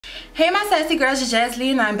Hey my sassy girls, it's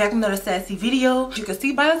Jazzy and I'm back with another sassy video. As you can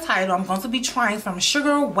see by the title, I'm going to be trying some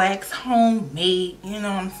sugar wax homemade, you know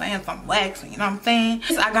what I'm saying, some wax, you know what I'm saying.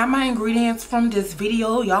 So I got my ingredients from this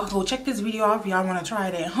video. Y'all go check this video out if y'all want to try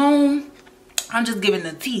it at home. I'm just giving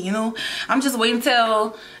the tea, you know. I'm just waiting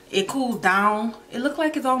till it cools down. It looks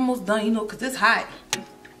like it's almost done, you know, because it's hot.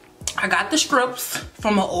 I got the strips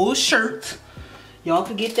from an old shirt. Y'all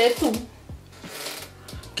could get that too.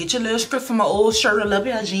 Get your little strips from an old shirt, a little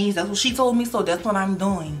bit of jeans. That's what she told me, so that's what I'm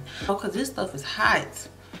doing. Because this stuff is hot.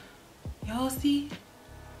 Y'all see?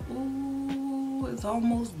 Ooh, it's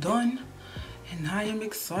almost done. And I am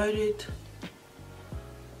excited.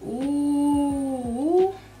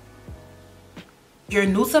 Ooh. If you're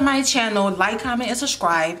new to my channel, like, comment, and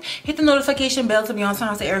subscribe. Hit the notification bell to be on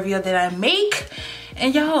time to every video that I make.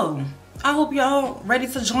 And y'all, I hope y'all ready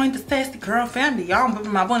to join the Sassy Girl family. Y'all, I'm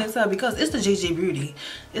bumping my bonnet up because it's the Jjbeauty.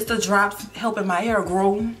 It's the drops helping my hair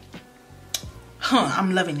grow.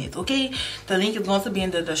 I'm loving it, okay? The link is going to be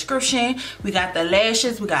in the description. We got the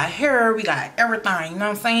lashes, we got hair, we got everything, you know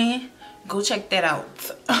what I'm saying? Go check that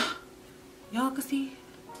out. Y'all can see?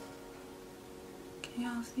 Can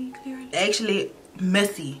y'all see clearly? Actually,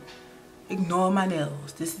 messy. Ignore my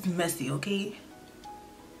nails. This is messy, okay?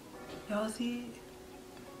 Y'all see it?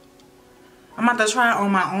 I'm about to try it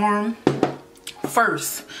on my arm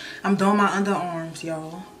first. I'm doing my underarms,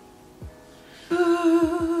 y'all.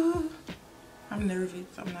 I'm nervous,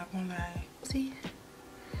 I'm not gonna lie. See?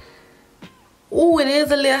 Ooh, it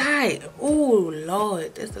is a little hot. Ooh,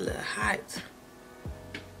 Lord, that's a little hot.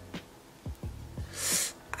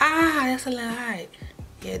 Ah, that's a little hot.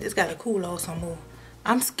 Yeah, this gotta cool off some more.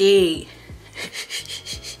 I'm scared.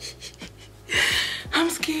 I'm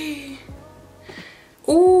scared.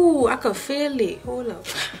 Ooh, I can feel it. Hold up.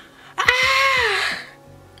 Ah!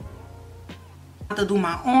 I have to do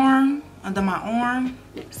my arm, under my arm.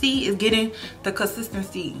 See, it's getting the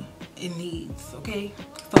consistency it needs, okay?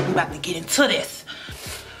 So we about to get into this.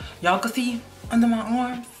 Y'all can see under my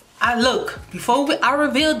arms. Before I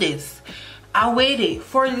reveal this, I waited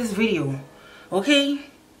for this video, okay?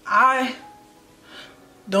 I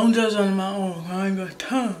don't judge under my arm. I ain't got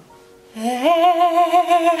time.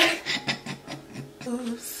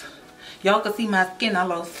 Y'all can see my skin. I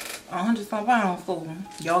lost 100-some pounds, so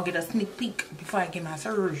y'all get a sneak peek before I get my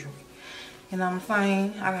surgery. You know what I'm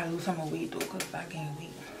saying? I gotta lose some more weight though, because I gained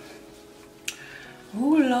weight.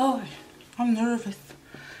 Oh Lord, I'm nervous.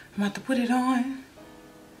 I'm about to put it on.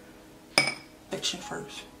 Section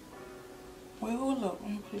first. Wait, hold up.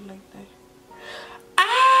 I'm gonna put it like that.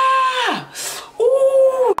 Ah!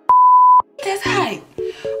 Ooh! That's hot.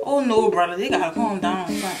 Oh no, brother, they gotta calm down.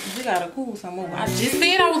 They gotta cool some more. I just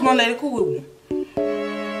said I was gonna let it cool.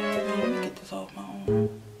 Let me get this off my arm.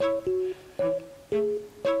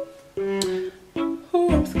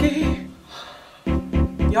 Oh, I'm scared.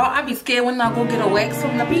 Y'all, I be scared when I go get a wax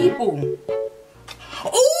from the people.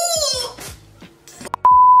 Ooh!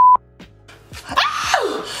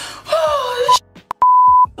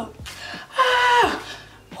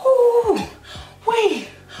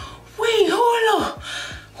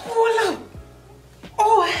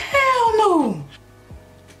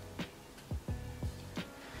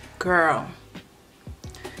 Girl,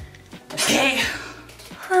 that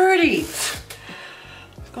hurt it.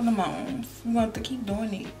 Let's go to my arms. I'm gonna have to keep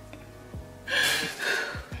doing it.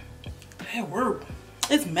 That work.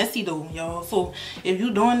 It's messy though, y'all. So if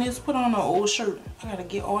you doing this, put on an old shirt. I gotta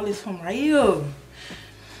get all this from right here.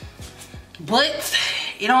 But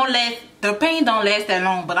it don't last. The pain don't last that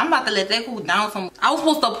long. But I'm about to let that cool down some. I was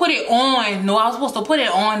supposed to put it on. No, I was supposed to put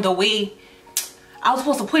it on the way. I was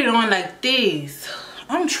supposed to put it on like this.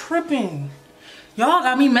 I'm tripping. Y'all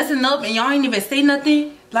got me messing up and y'all ain't even say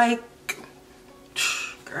nothing. Like,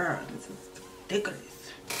 girl, this is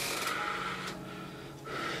ridiculous.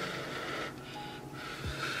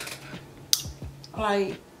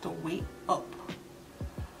 Like, the weight up.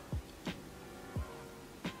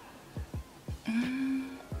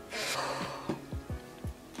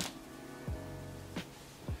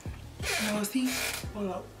 Y'all see? Hold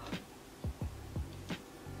up.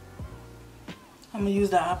 I'm gonna use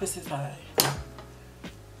the opposite side.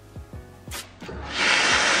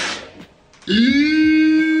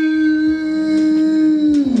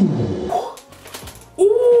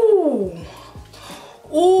 Ooh.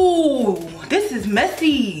 Ooh. This is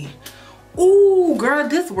messy. Ooh, girl,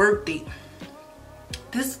 this worked it.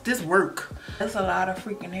 This work. That's a lot of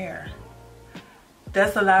freaking hair.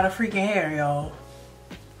 That's a lot of freaking hair, y'all.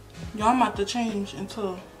 Y'all, I'm about to change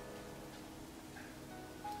into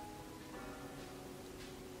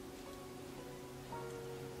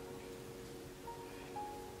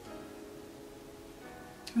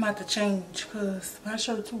I'm about to change because my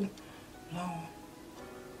shirt too long.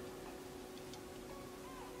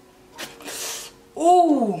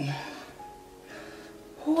 Ooh.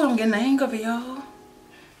 Ooh, I'm getting the hang of it, y'all.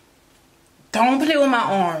 Don't play with my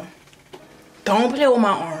arm. Don't play with my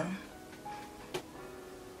arm.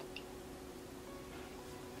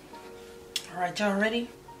 Alright, y'all ready?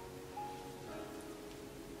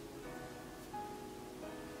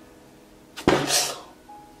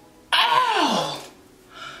 Ow!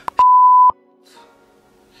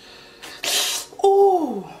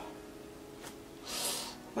 Ooh.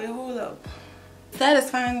 Wait, hold up.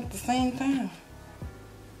 Satisfying at the same time.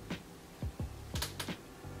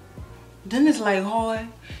 Then it's like hard.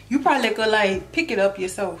 You probably could like pick it up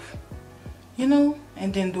yourself, you know,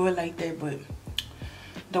 and then do it like that, but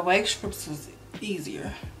the wax strips was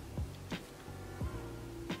easier.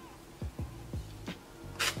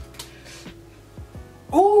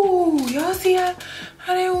 Ooh, y'all see how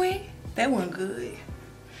that went? That went good.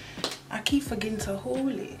 I keep forgetting to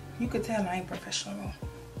hold it. You could tell I ain't professional.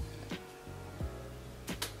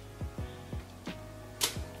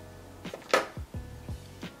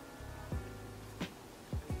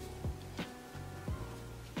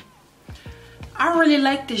 I really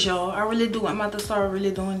like this, y'all. I really do. I'm about to start really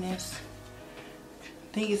doing this.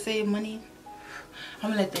 Think you save money? I'm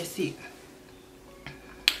gonna let that sit.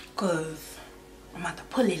 Cause I'm about to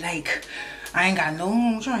pull it like I ain't got no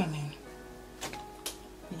home training.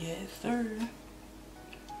 Yes, sir.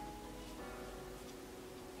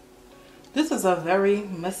 This is a very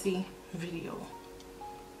messy video.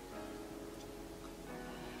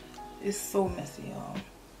 It's so messy, y'all.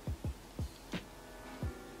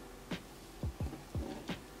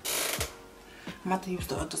 I'm about to use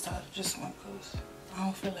the other side of this one because I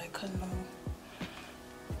don't feel like cutting them.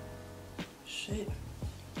 Shit.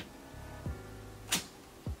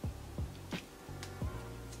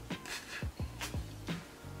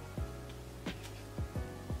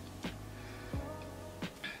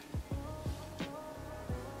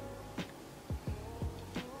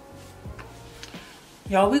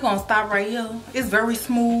 Y'all, we gonna stop right here. It's very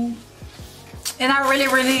smooth. And I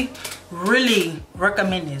really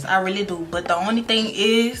recommend this. I really do. But the only thing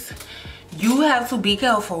is you have to be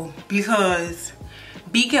careful because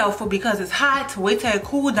it's hot. Wait till it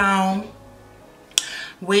cool down.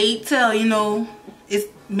 Wait till, you know,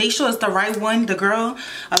 make sure it's the right one. The girl,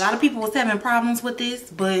 a lot of people was having problems with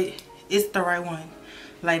this, but it's the right one.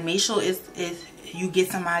 Like, make sure it's you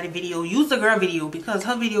get somebody video. Use the girl video because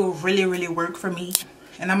her video really worked for me.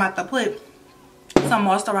 And I'm about to put some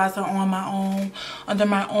moisturizer on my own under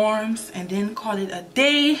my arms and then call it a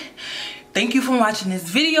day. Thank you for watching this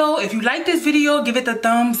video. If you like this video, give it the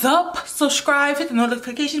thumbs up, subscribe, hit the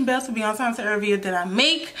notification bell to be on time to every video that I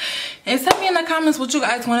make, and tell me in the comments what you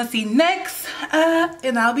guys want to see next,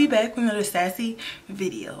 and I'll be back with another sassy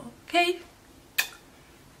video. Okay,